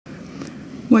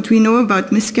What we know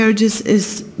about miscarriages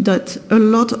is that a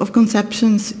lot of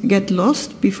conceptions get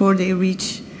lost before they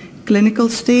reach clinical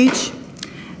stage,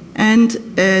 and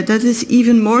that is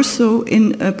even more so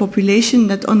in a population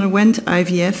that underwent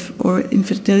IVF or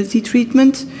infertility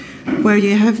treatment, where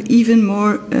you have even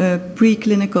more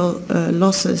preclinical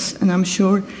losses, and I'm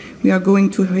sure we are going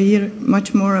to hear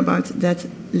much more about that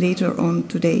later on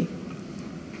today.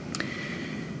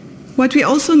 What we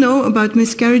also know about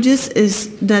miscarriages is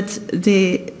that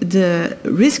the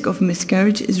risk of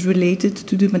miscarriage is related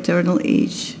to the maternal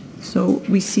age. So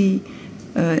we see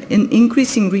an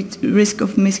increasing risk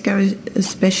of miscarriage,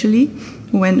 especially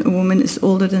when a woman is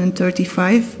older than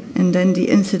 35, and then the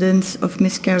incidence of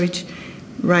miscarriage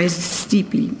rises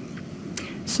steeply.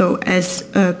 So as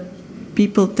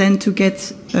people tend to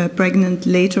get pregnant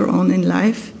later on in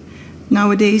life,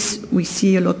 nowadays we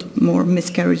see a lot more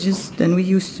miscarriages than we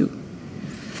used to.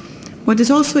 What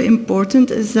is also important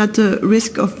is that the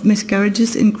risk of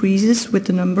miscarriages increases with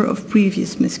the number of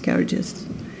previous miscarriages.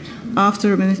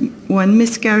 After one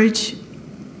miscarriage,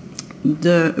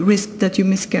 the risk that you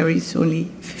miscarry is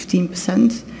only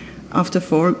 15%. After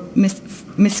 4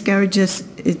 miscarriages,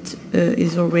 it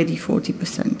is already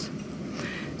 40%.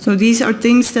 So these are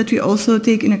things that we also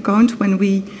take in account when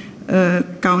we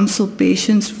counsel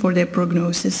patients for their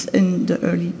prognosis in the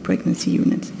early pregnancy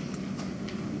unit.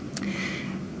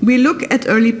 We look at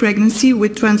early pregnancy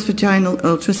with transvaginal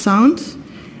ultrasound,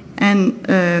 and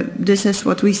this is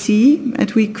what we see.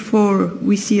 At week 4,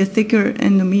 we see a thicker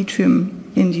endometrium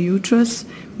in the uterus.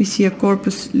 We see a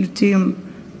corpus luteum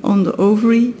on the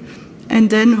ovary,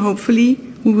 and then hopefully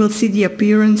we will see the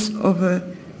appearance of a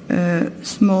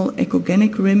small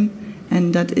echogenic rim,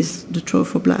 and that is the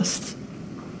trophoblast.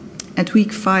 At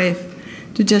week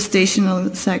 5, the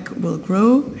gestational sac will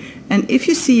grow, and if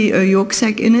you see a yolk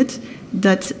sac in it,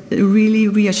 that's really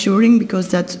reassuring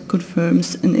because that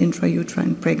confirms an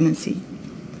intrauterine pregnancy.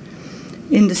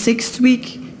 In the 6th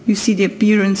week, you see the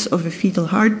appearance of a fetal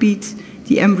heartbeat,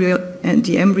 the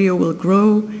embryo will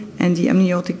grow, and the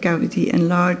amniotic cavity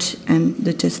enlarge, and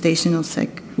the gestational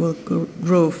sac will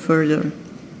grow further.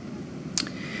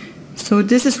 So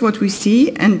this is what we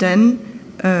see, and then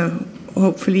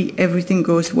hopefully everything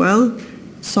goes well.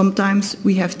 Sometimes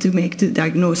we have to make the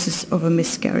diagnosis of a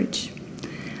miscarriage.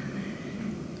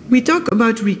 We talk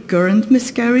about recurrent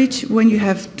miscarriage when you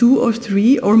have 2 or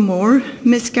 3 or more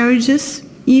miscarriages,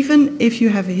 even if you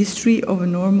have a history of a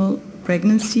normal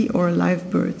pregnancy or a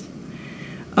live birth.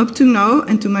 Up to now,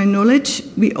 and to my knowledge,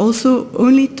 we also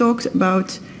only talked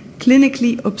about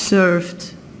clinically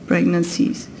observed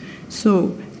pregnancies.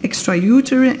 So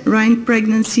extrauterine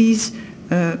pregnancies,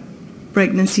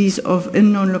 pregnancies of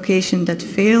unknown location that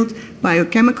failed,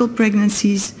 biochemical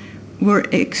pregnancies were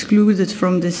excluded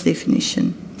from this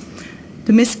definition.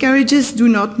 The miscarriages do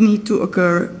not need to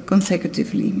occur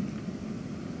consecutively.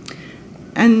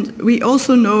 And we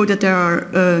also know that there are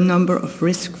a number of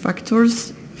risk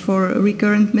factors for a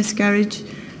recurrent miscarriage.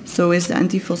 So is the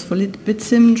antiphospholipid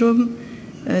syndrome,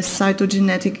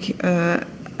 cytogenetic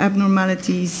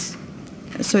abnormalities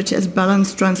such as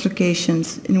balanced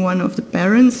translocations in one of the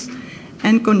parents,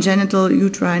 and congenital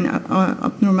uterine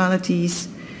abnormalities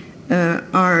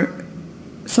are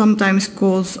sometimes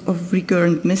cause of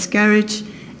recurrent miscarriage,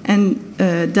 and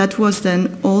that was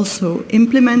then also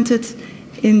implemented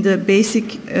in the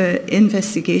basic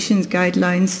investigations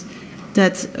guidelines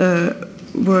that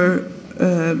were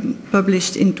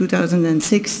published in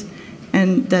 2006,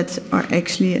 and that are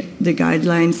actually the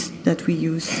guidelines that we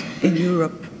use in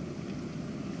Europe.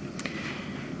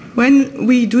 When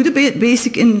we do the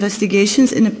basic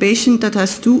investigations in a patient that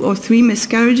has 2 or 3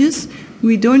 miscarriages,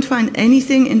 we don't find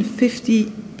anything in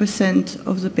 50%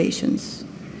 of the patients.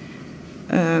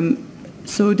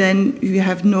 So then you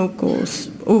have no cause.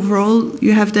 Overall,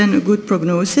 you have then a good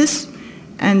prognosis,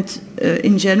 and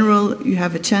in general, you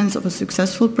have a chance of a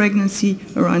successful pregnancy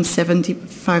around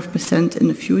 75% in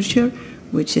the future,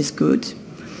 which is good.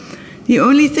 The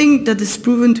only thing that is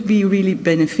proven to be really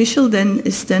beneficial then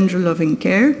is tender loving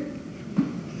care.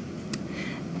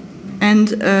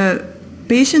 And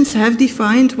patients have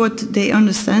defined what they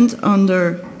understand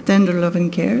under tender loving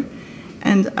care,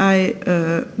 and I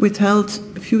withheld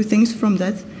a few things from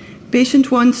that.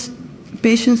 Patients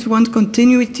want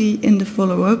continuity in the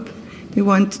follow-up. They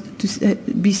want to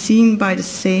be seen by the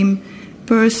same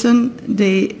person.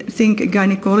 They think a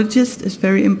gynecologist is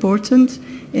very important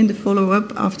in the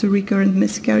follow-up after recurrent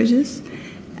miscarriages.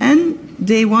 And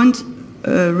they want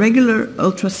regular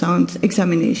ultrasound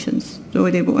examinations. So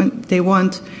they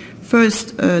want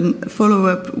first a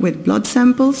follow-up with blood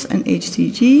samples and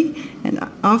HCG, and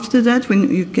after that, when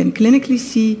you can clinically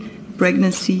see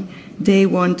pregnancy, they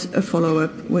want a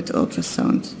follow-up with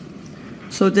ultrasound.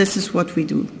 So this is what we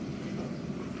do.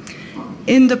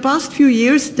 In the past few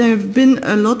years, there have been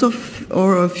a lot of,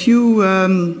 or a few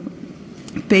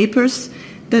papers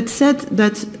that said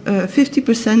that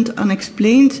 50%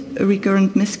 unexplained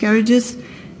recurrent miscarriages,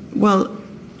 well,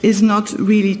 is not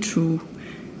really true.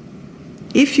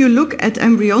 If you look at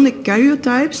embryonic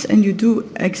karyotypes and you do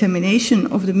examination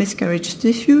of the miscarriage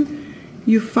tissue,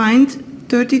 you find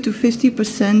 30 to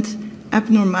 50%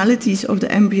 abnormalities of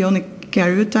the embryonic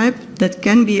karyotype that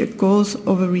can be a cause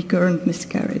of a recurrent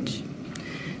miscarriage.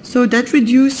 So that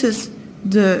reduces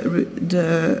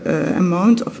the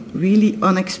amount of really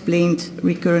unexplained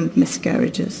recurrent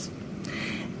miscarriages.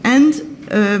 And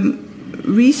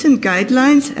recent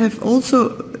guidelines have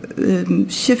also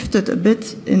shifted a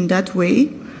bit in that way,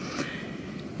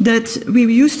 that we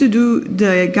used to do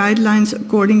the guidelines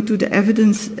according to the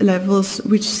evidence levels,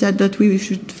 which said that we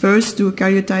should first do a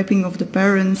karyotyping of the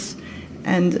parents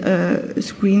and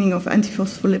screening of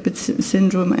antiphospholipid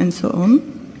syndrome and so on.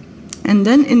 And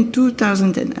then in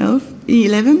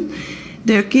 2011,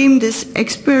 there came this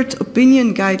expert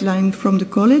opinion guideline from the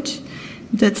college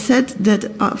that said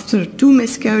that after 2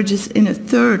 miscarriages in a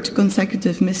 3rd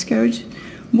consecutive miscarriage,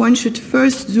 one should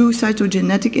first do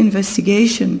cytogenetic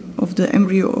investigation of the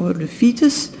embryo or the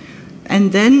fetus,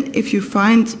 and then if you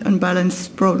find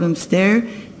unbalanced problems there,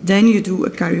 then you do a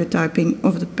karyotyping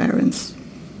of the parents.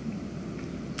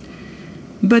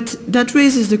 But that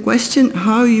raises the question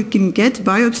how you can get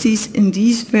biopsies in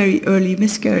these very early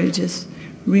miscarriages.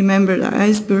 Remember the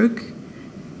iceberg?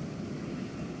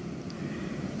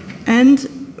 And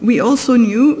we also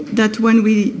knew that when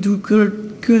we do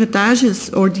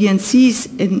curettages or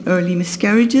DNCs in early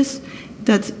miscarriages,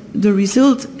 that the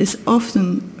result is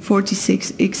often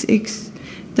 46XX.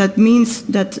 That means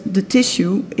that the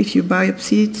tissue, if you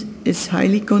biopsy it, is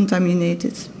highly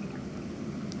contaminated.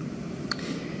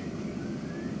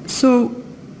 So,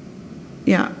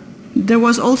 yeah, there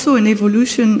was also an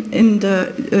evolution in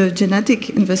the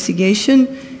genetic investigation.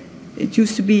 It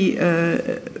used to be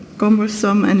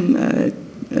cumbersome and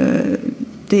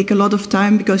take a lot of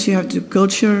time because you have to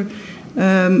culture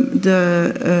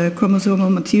the chromosomal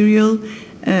material.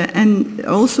 And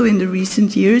also in the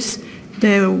recent years,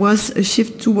 there was a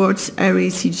shift towards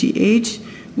array-CGH,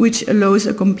 which allows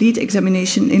a complete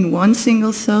examination in one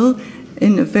single cell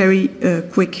in a very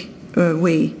quick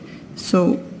way.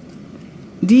 So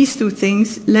these two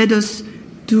things led us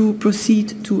to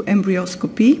proceed to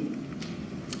embryoscopy.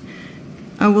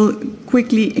 I will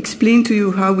quickly explain to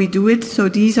you how we do it. So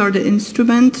these are the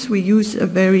instruments. We use a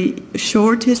very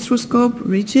short hysteroscope,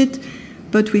 rigid,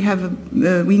 but we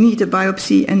need a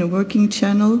biopsy and a working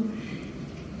channel.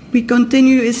 We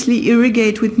continuously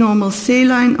irrigate with normal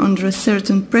saline under a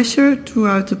certain pressure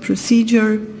throughout the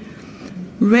procedure.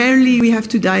 Rarely we have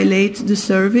to dilate the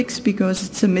cervix because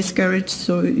it's a miscarriage,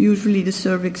 so usually the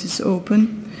cervix is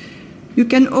open. You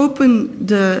can open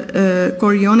the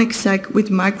chorionic sac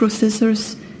with micro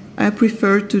scissors. I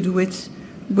prefer to do it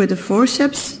with a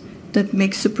forceps. That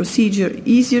makes the procedure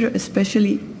easier,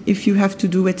 especially if you have to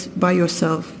do it by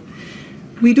yourself.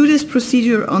 We do this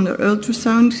procedure under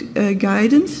ultrasound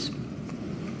guidance.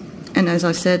 And as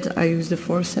I said, I use the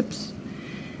forceps.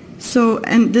 So,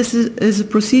 and this is a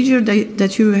procedure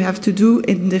that you have to do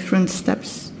in different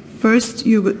steps. First,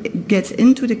 you get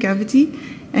into the cavity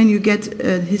and you get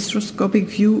a hysteroscopic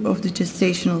view of the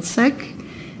gestational sac.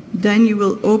 Then you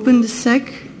will open the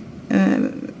sac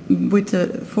with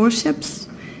the forceps,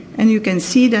 and you can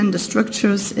see then the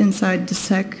structures inside the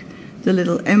sac, the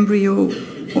little embryo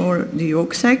or the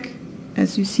yolk sac,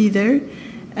 as you see there.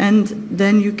 And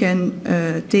then you can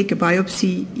take a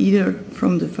biopsy either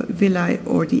from the villi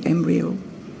or the embryo.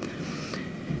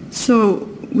 So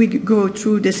we go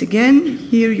through this again.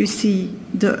 Here you see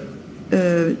the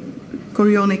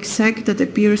chorionic sac that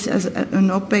appears as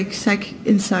an opaque sac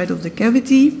inside of the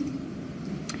cavity.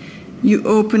 You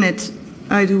open it,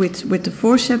 I do it with the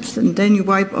forceps, and then you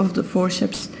wipe off the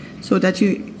forceps so that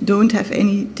you don't have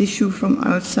any tissue from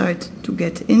outside to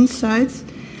get inside.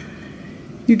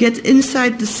 You get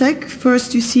inside the sac.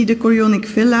 First you see the chorionic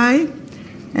villi,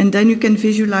 and then you can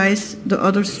visualize the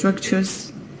other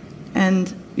structures,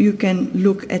 and you can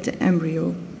look at the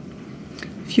embryo.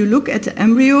 If you look at the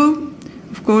embryo,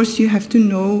 of course you have to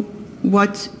know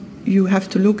what you have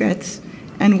to look at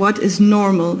and what is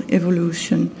normal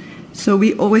evolution. So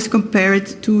we always compare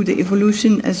it to the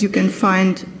evolution as you can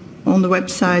find on the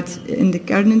website in the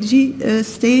Carnegie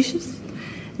stages.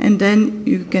 And then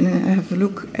you can have a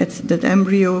look at that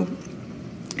embryo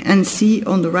and see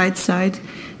on the right side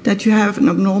that you have an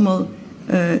abnormal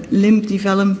limb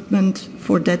development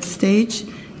for that stage.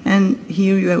 And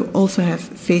here you also have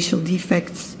facial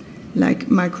defects like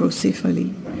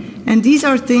microcephaly. And these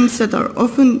are things that are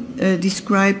often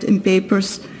described in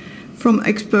papers from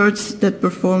experts that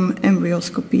perform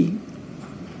embryoscopy.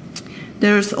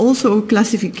 There's also a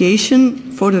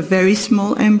classification for the very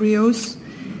small embryos,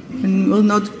 and we'll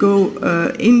not go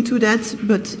into that,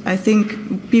 but I think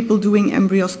people doing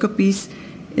embryoscopies,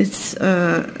 it's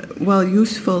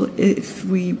useful if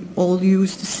we all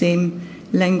use the same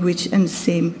language and the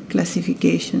same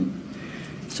classification.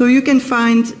 So you can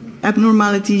find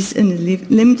abnormalities in the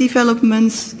limb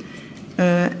developments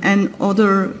and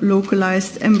other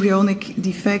localized embryonic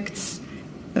defects,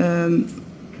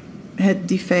 head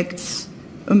defects,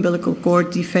 umbilical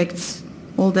cord defects,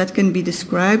 all that can be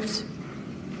described.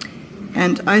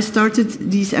 And I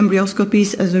started these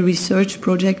embryoscopies as a research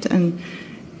project, and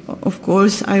of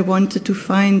course I wanted to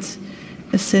find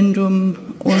a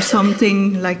syndrome or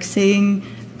something like saying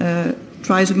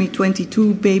trisomy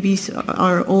 22 babies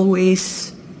are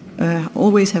always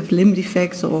have limb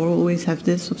defects or always have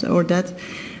this or that.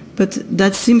 But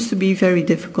that seems to be very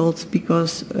difficult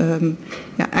because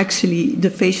actually the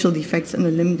facial defects and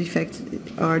the limb defects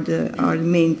are the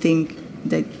main thing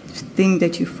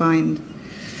that you find.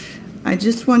 I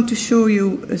just want to show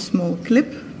you a small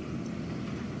clip.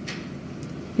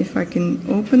 If I can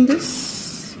open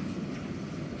this.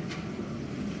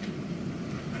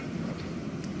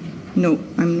 No,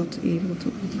 I'm not able to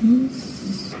open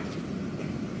this.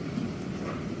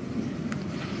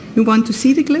 You want to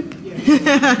see the clip?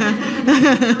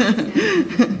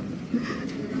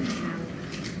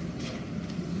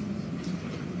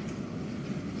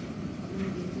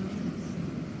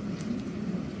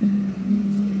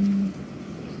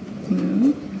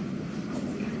 No.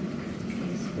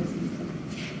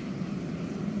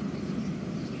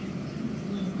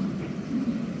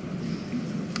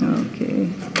 Okay,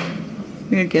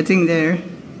 we're getting there.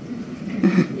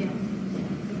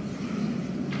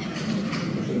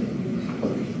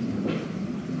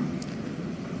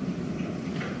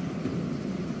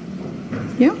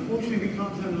 Yeah?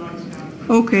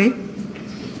 Okay.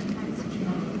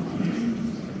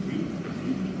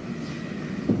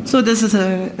 So this is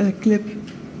a clip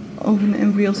of an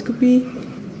embryoscopy.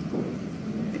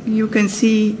 You can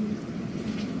see,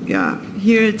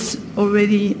 here it's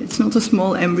not a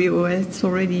small embryo, it's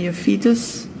already a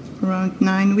fetus, around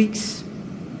 9 weeks.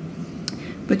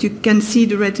 But you can see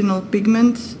the retinal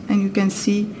pigment and you can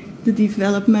see the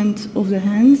development of the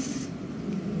hands.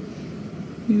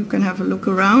 You can have a look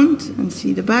around and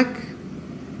see the back.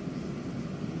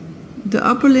 The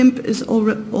upper limb is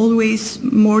always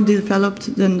more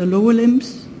developed than the lower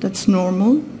limbs. That's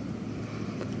normal.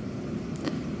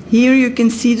 Here you can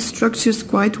see the structures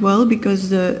quite well because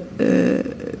the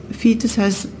fetus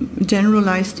has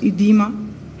generalized edema.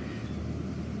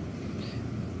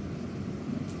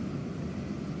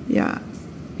 Yeah,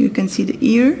 you can see the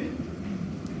ear.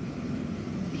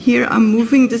 Here I'm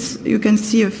moving this, you can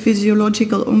see a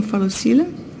physiological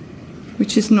omphalocele,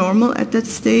 which is normal at that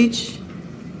stage.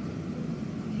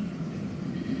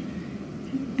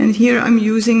 And here I'm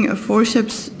using a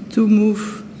forceps to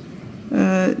move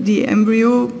the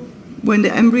embryo. When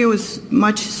the embryo is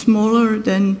much smaller,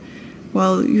 then,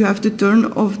 well, you have to turn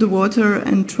off the water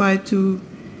and try to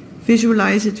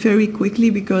visualize it very quickly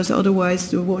because otherwise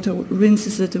the water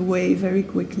rinses it away very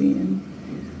quickly.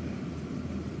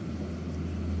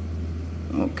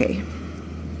 Okay,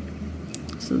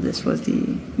 so this was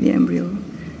the embryo.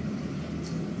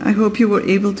 I hope you were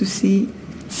able to see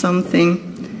something.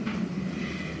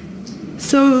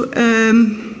 So,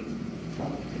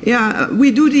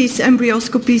 we do these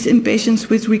embryoscopies in patients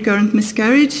with recurrent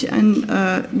miscarriage, and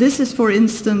this is, for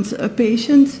instance, a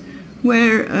patient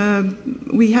where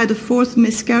we had a 4th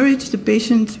miscarriage. The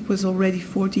patient was already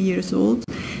 40 years old.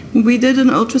 We did an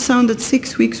ultrasound at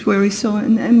 6 weeks where we saw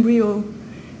an embryo,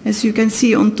 as you can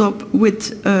see on top,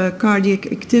 with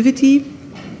cardiac activity.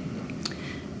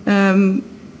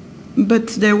 But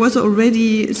there was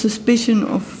already suspicion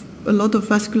of a lot of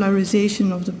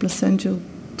vascularization of the placental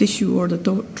tissue or the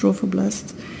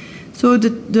trophoblast. So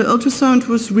the ultrasound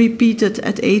was repeated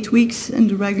at 8 weeks in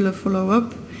the regular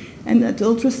follow-up. And at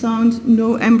ultrasound,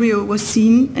 no embryo was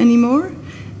seen anymore,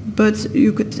 but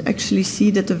you could actually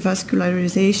see that the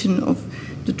vascularization of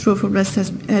the trophoblast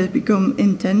had become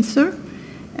intenser.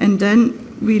 And then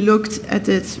we looked at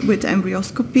it with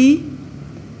embryoscopy,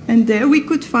 and there we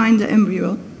could find the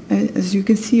embryo, as you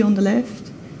can see on the left,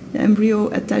 the embryo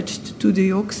attached to the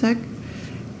yolk sac.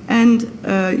 And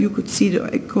you could see the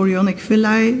chorionic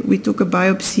villi. We took a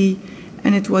biopsy,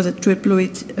 and it was a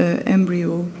triploid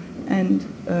embryo. And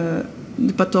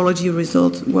the pathology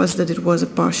result was that it was a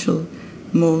partial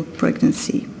mole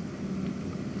pregnancy.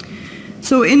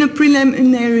 So in a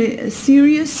preliminary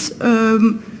series,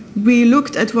 we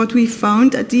looked at what we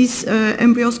found at these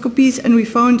embryoscopies, and we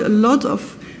found a lot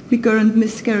of recurrent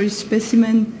miscarriage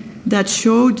specimens that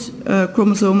showed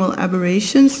chromosomal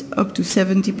aberrations, up to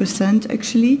 70%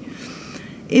 actually.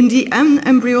 In the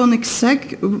embryonic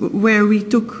sac, where we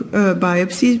took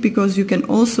biopsies, because you can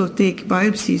also take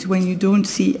biopsies when you don't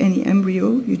see any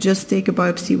embryo, you just take a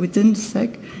biopsy within the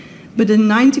sac. But in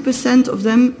 90% of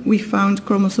them, we found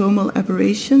chromosomal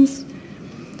aberrations.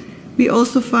 We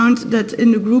also found that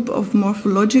in the group of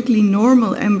morphologically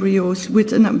normal embryos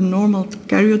with an abnormal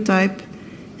karyotype,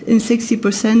 in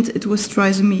 60% it was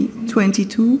trisomy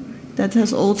 22. That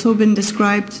has also been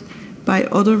described by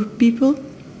other people.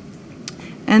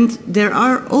 And there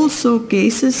are also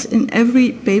cases in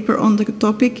every paper on the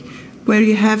topic where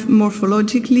you have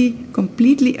morphologically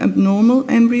completely abnormal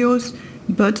embryos,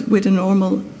 but with a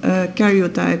normal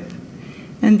karyotype.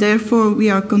 And therefore we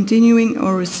are continuing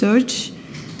our research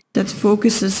that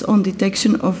focuses on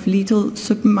detection of lethal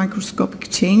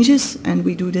submicroscopic changes, and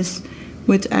we do this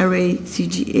with array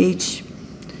CGH.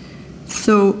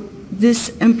 So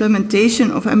this implementation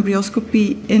of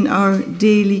embryoscopy in our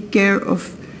daily care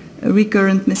of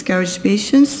recurrent miscarriage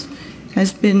patients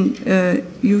has been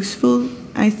useful,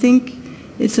 I think.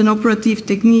 It's an operative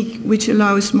technique which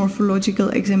allows morphological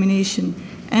examination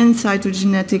and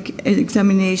cytogenetic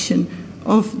examination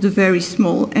of the very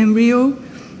small embryo.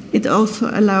 It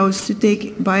also allows to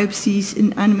take biopsies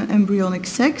in embryonic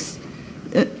sacs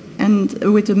and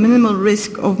with a minimal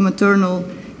risk of maternal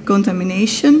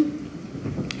contamination.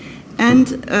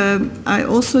 And I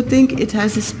also think it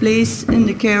has its place in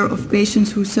the care of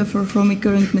patients who suffer from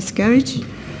recurrent miscarriage.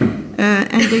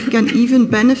 And they can even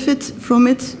benefit from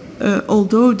it,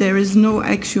 although there is no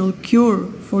actual cure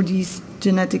for these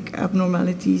genetic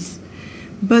abnormalities.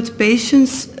 But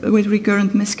patients with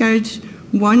recurrent miscarriage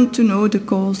want to know the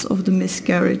cause of the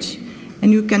miscarriage,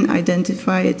 and you can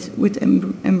identify it with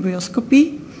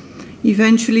embryoscopy.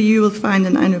 Eventually you will find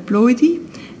an aneuploidy,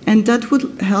 and that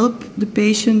would help the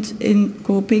patient in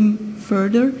coping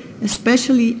further.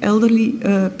 Especially elderly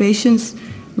patients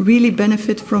really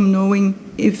benefit from knowing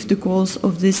if the cause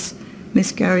of this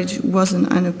miscarriage was an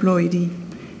aneuploidy.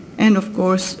 And of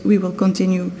course we will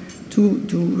continue to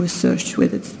do research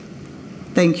with it.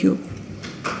 Thank you.